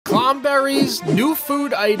Klomberries, new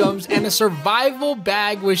food items, and a survival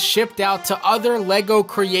bag was shipped out to other LEGO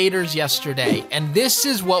creators yesterday, and this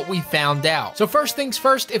is what we found out. So first things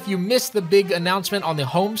first, if you missed the big announcement on the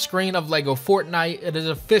home screen of LEGO Fortnite, it is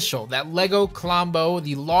official that LEGO Klombo,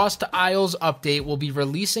 the Lost Isles update, will be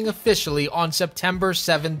releasing officially on September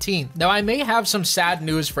 17th. Now, I may have some sad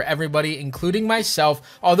news for everybody, including myself.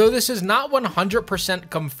 Although this is not 100%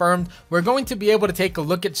 confirmed, we're going to be able to take a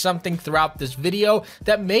look at something throughout this video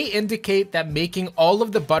that may indicate that making all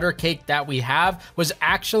of the butter cake that we have was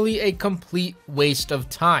actually a complete waste of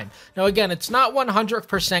time. Now, again, it's not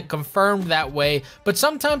 100% confirmed that way, but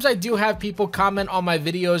sometimes I do have people comment on my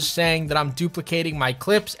videos saying that I'm duplicating my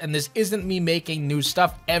clips, and this isn't me making new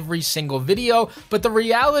stuff every single video, but the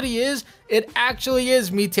reality is, it actually is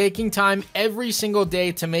me taking time every single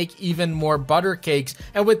day to make even more butter cakes.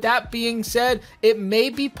 And with that being said, it may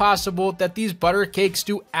be possible that these butter cakes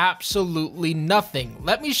do absolutely nothing.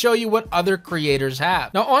 Let me show you what other creators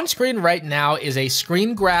have. Now, on screen right now is a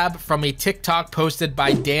screen grab from a TikTok posted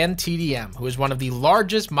by Dan TDM, who is one of the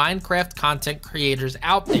largest Minecraft content creators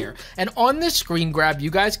out there. And on this screen grab,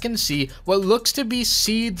 you guys can see what looks to be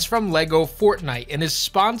seeds from LEGO Fortnite in his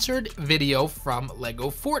sponsored video from LEGO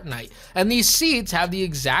Fortnite. And these seeds have the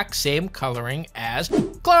exact same coloring as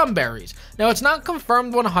Klomberries. Now, it's not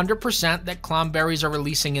confirmed 100% that Klomberries are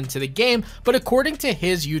releasing into the game, but according to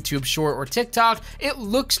his YouTube short or TikTok, it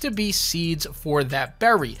looks to be seeds for that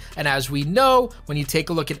berry. And as we know, when you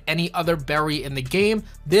take a look at any other berry in the game,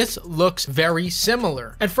 this looks very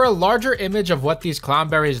similar. And for a larger image of what these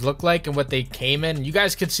Klomberries look like and what they came in, you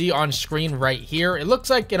guys can see on screen right here, it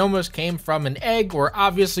looks like it almost came from an egg or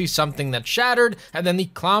obviously something that shattered, and then the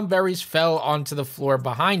Klomberries fell onto the floor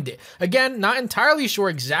behind it. Again, not entirely sure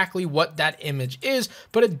exactly what that image is,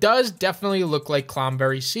 but it does definitely look like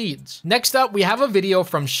Klomberry seeds. Next up, we have a video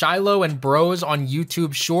from Shiloh and Bros on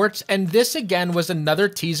YouTube Shorts, and this again was another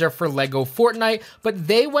teaser for LEGO Fortnite, but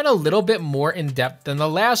they went a little bit more in depth than the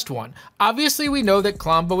last one. Obviously, we know that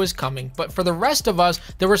Klombo is coming, but for the rest of us,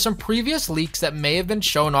 there were some previous leaks that may have been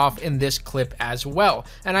shown off in this clip as well.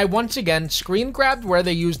 And I once again screen grabbed where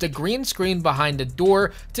they used a green screen behind a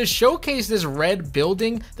door to showcase this red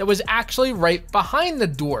building that was actually right behind the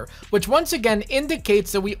door, which once again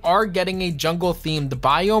indicates that we are getting a jungle themed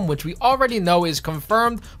biome, which we already know is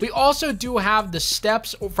confirmed. We also do have the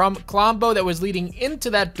steps from Klombo that was leading into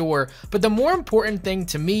that door, but the more important thing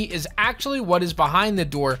to me is actually what is behind the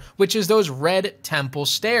door, which is those red temple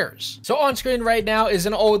stairs. So on screen right now is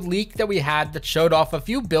an old leak that we had that showed off a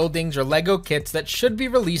few buildings or LEGO kits that should be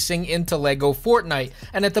releasing into LEGO Fortnite,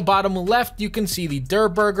 and at the bottom left you can see the Der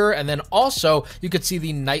Burger, and then also you could see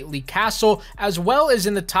the Nightly Castle, as well as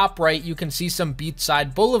in the top right you can see some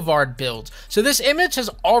Beachside Boulevard builds. So this image has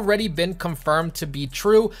already been confirmed to be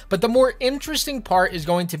true, but the more interesting part is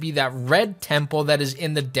going to be that red temple that is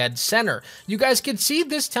in the dead center. You guys can see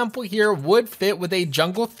this temple here would fit with a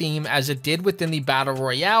jungle theme as it did within the Battle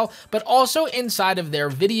Royale, but also inside of their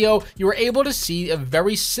video you were able to see a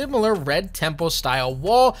very similar red temple style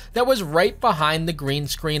wall that was right behind the green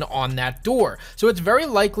screen on that door. So it's very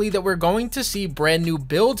likely that we're going to see brand new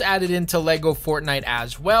builds added into LEGO Fortnite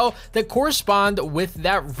as well that correspond with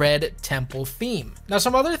that red temple theme. Now,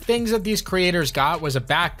 some other things that these creators got was a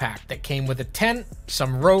backpack that came with a tent,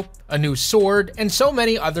 some rope, a new sword, and so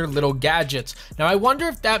many other little gadgets. Now, I wonder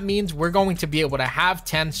if that means we're going to be able to have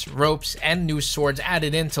tents, ropes, and new swords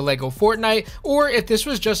added into LEGO Fortnite, or if this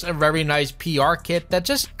was just a very nice PR kit that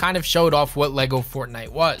just kind of showed off what LEGO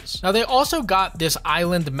Fortnite was. Now, they also got this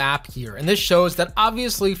island map here, and this shows that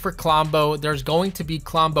obviously for Klombo, there's going to be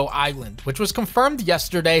Klombo Island, which was confirmed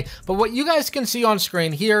yesterday, but what you guys can see on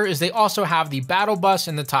screen here is they also have the battle bus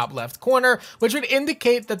in the top left corner, which would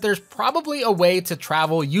indicate that there's probably a way to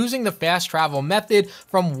travel using the fast travel method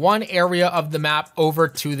from one area of the map over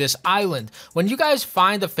to this island. When you guys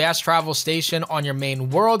find a fast travel station on your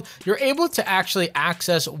main world, you're able to actually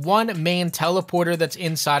access one main teleporter that's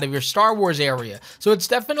inside of your Star Wars area. So it's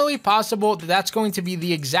definitely possible that that's going to be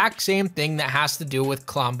the exact same thing that has to do with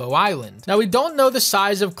Klombo Island. Now, we don't know the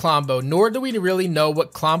size of Klombo, nor do we really know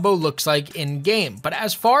what Klombo looks like in game, but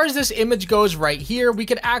as far as this image goes right here, we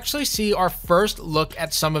could actually see our first look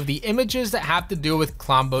at some of the images that have to do with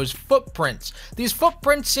Klombo's footprints. These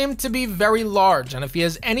footprints seem to be very large, and if he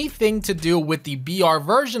has anything to do with the BR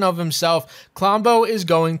version of himself, Klombo is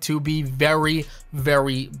going to be very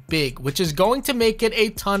big, which is going to make it a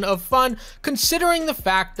ton of fun considering the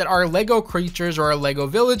fact that our LEGO creatures or our LEGO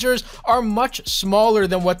villagers are much smaller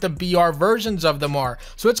than than what the BR versions of them are,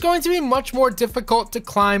 so it's going to be much more difficult to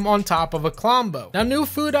climb on top of a Klombo. Now, new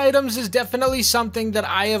food items is definitely something that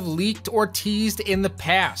I have leaked or teased in the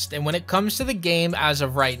past, and when it comes to the game as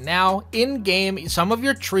of right now, in game some of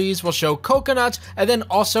your trees will show coconuts and then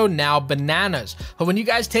also now bananas. But when you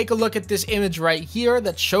guys take a look at this image right here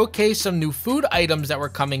that showcase some new food items that were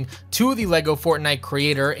coming to the LEGO Fortnite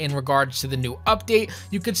creator in regards to the new update,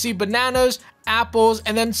 you could see bananas, apples,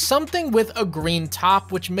 and then something with a green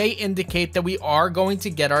top, which may indicate that we are going to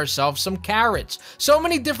get ourselves some carrots. So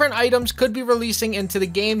many different items could be releasing into the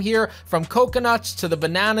game here, from coconuts to the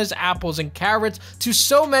bananas, apples, and carrots, to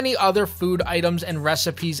so many other food items and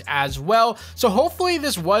recipes as well. So hopefully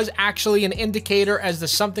this was actually an indicator as to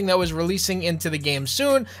something that was releasing into the game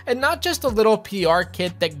soon, and not just a little PR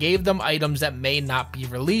kit that gave them items that may not be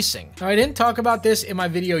releasing. Now, I didn't talk about this in my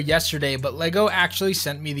video yesterday, but LEGO actually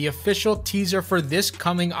sent me the official teaser for this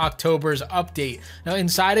coming October's update. Now,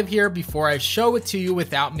 inside of here, before I show it to you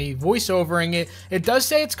without me voiceovering it, it does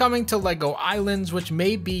say it's coming to LEGO Islands, which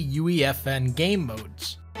may be UEFN game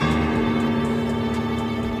modes.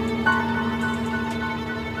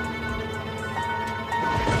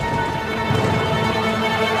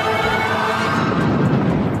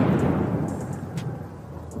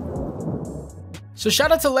 So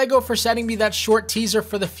shout out to LEGO for sending me that short teaser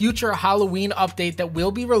for the future Halloween update that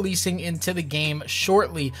will be releasing into the game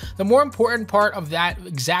shortly. The more important part of that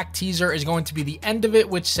exact teaser is going to be the end of it,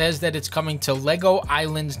 which says that it's coming to LEGO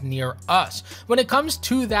Islands near us. When it comes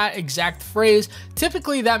to that exact phrase,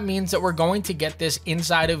 typically that means that we're going to get this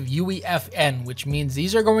inside of UEFN, which means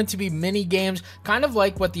these are going to be mini games, kind of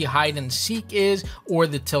like what the hide and seek is, or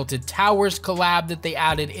the Tilted Towers collab that they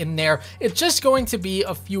added in there. It's just going to be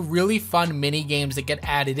a few really fun mini games that get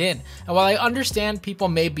added in. And while I understand people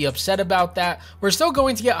may be upset about that, we're still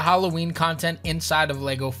going to get Halloween content inside of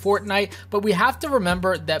LEGO Fortnite, but we have to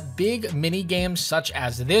remember that big mini games such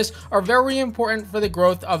as this are very important for the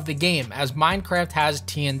growth of the game, as Minecraft has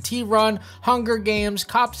TNT Run, Hunger Games,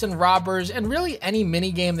 Cops and Robbers, and really any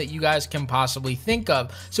mini game that you guys can possibly think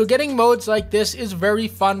of. So getting modes like this is very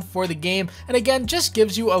fun for the game, and again, just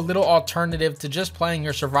gives you a little alternative to just playing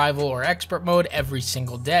your survival or expert mode every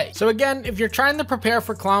single day. So again, if you're trying to prepare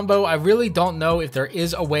for Klombo, I really don't know if there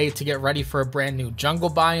is a way to get ready for a brand new jungle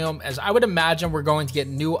biome, as I would imagine we're going to get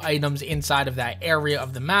new items inside of that area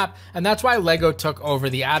of the map, and that's why LEGO took over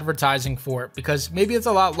the advertising for it, because maybe it's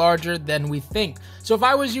a lot larger than we think. So if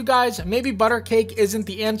I was you guys, maybe butter cake isn't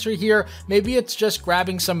the answer here. Maybe it's just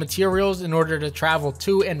grabbing some materials in order to travel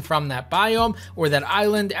to and from that biome or that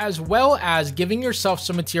island, as well as giving yourself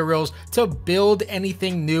some materials to build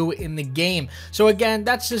anything new in the game. So again,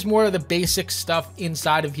 that's just more of the basic stuff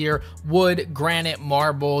inside of here: wood, granite,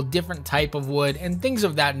 marble, different type of wood, and things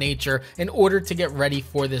of that nature in order to get ready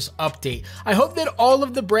for this update. I hope that all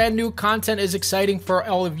of the brand new content is exciting for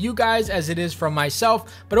all of you guys as it is from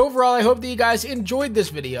myself, but overall I hope that you guys enjoyed this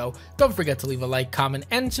video. Don't forget to leave a like, comment,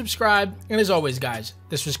 and subscribe, and as always guys,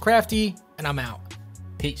 this was Crafty, and I'm out.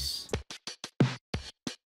 Peace.